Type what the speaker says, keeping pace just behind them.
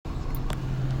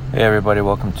Hey everybody,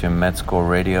 welcome to Med School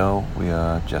Radio. We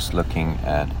are just looking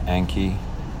at ANKI,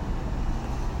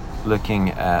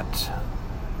 looking at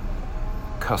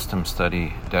custom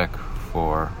study deck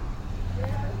for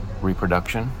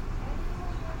reproduction.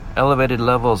 Elevated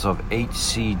levels of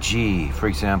HCG, for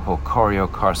example,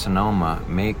 choriocarcinoma,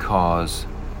 may cause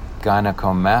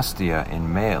gynecomastia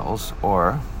in males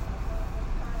or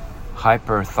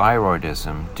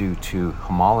hyperthyroidism due to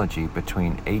homology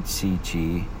between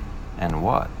HCG and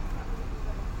what?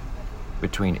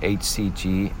 Between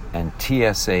HCG and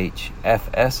TSH,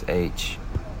 FSH,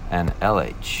 and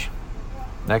LH.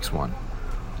 Next one.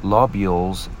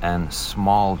 Lobules and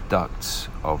small ducts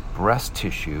of breast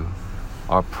tissue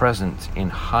are present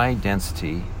in high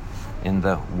density in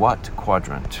the what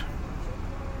quadrant?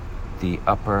 The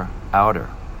upper outer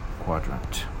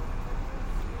quadrant.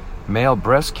 Male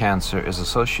breast cancer is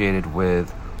associated with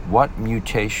what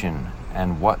mutation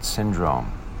and what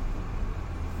syndrome?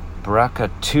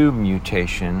 BRCA2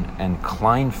 mutation and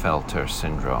Klinefelter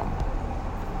syndrome.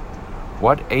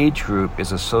 What age group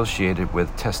is associated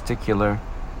with testicular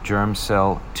germ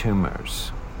cell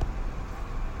tumors?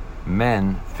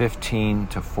 Men 15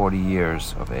 to 40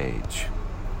 years of age.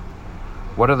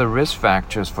 What are the risk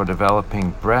factors for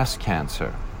developing breast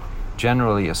cancer,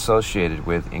 generally associated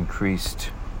with increased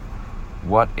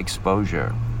what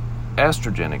exposure?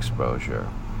 Estrogen exposure.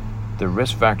 The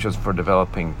risk factors for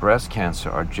developing breast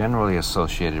cancer are generally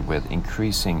associated with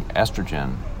increasing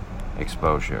estrogen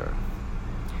exposure.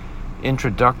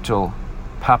 Intraductal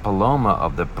papilloma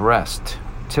of the breast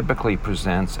typically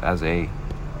presents as a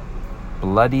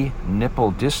bloody nipple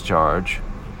discharge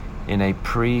in a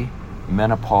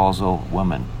pre-menopausal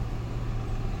woman.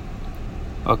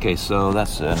 Okay, so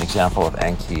that's an example of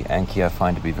ANKI. ANKI I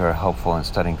find to be very helpful in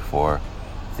studying for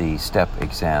the STEP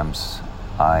exams.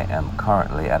 I am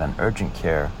currently at an urgent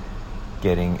care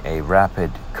getting a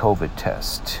rapid COVID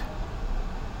test.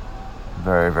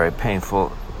 Very, very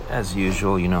painful. As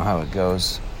usual, you know how it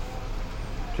goes.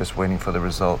 Just waiting for the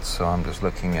results, so I'm just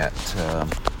looking at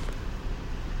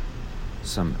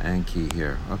some ANKI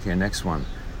here. Okay, next one.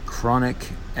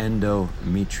 Chronic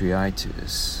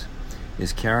endometritis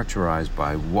is characterized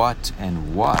by what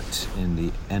and what in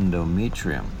the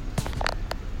endometrium?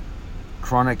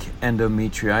 Chronic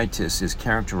endometritis is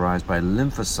characterized by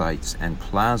lymphocytes and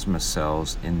plasma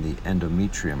cells in the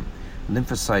endometrium.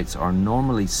 Lymphocytes are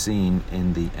normally seen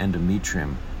in the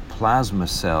endometrium. Plasma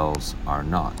cells are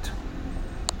not.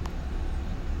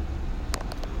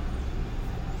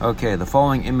 Okay, the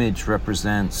following image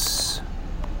represents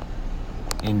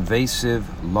invasive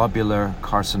lobular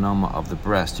carcinoma of the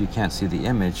breast. You can't see the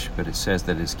image, but it says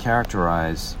that it's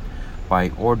characterized by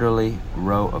orderly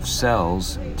row of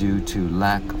cells due to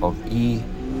lack of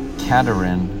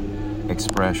E-cadherin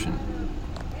expression.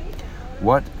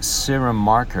 What serum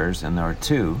markers, and there are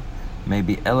two, may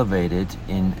be elevated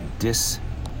in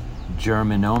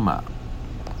dysgerminoma?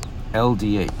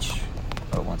 LDH.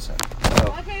 Oh, one second.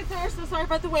 Oh. Okay, sir, so sorry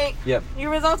about the wait. Yep. Your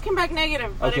results came back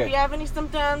negative, but Okay. if you have any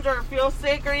symptoms or feel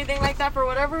sick or anything like that for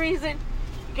whatever reason,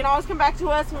 you can always come back to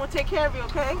us and we'll take care of you,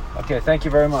 okay? Okay, thank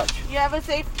you very much. You have a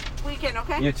safe weekend,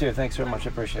 okay? You too. Thanks very much. I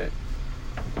appreciate it.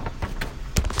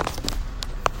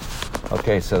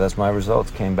 Okay, so that's my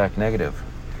results. Came back negative.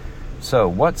 So,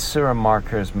 what serum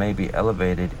markers may be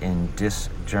elevated in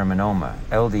dysgerminoma?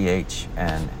 LDH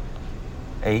and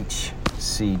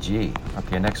HCG.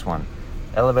 Okay, next one.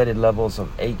 Elevated levels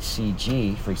of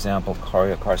HCG, for example,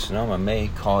 choriocarcinoma, may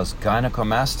cause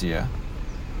gynecomastia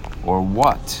or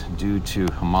what due to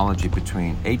homology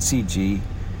between HCG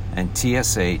and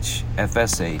TSH,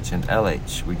 FSH, and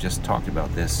LH. We just talked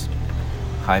about this.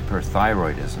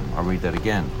 Hyperthyroidism. I'll read that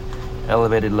again.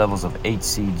 Elevated levels of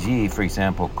HCG, for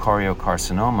example,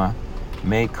 choriocarcinoma,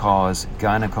 may cause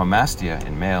gynecomastia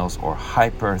in males or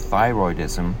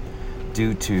hyperthyroidism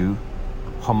due to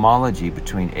homology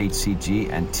between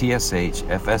HCG and TSH,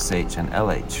 FSH, and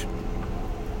LH.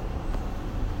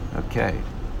 Okay.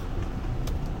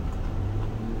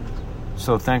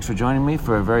 So thanks for joining me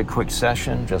for a very quick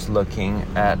session, just looking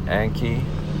at ANKI.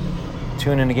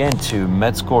 Tune in again to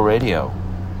Med School Radio.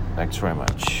 Thanks very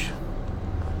much.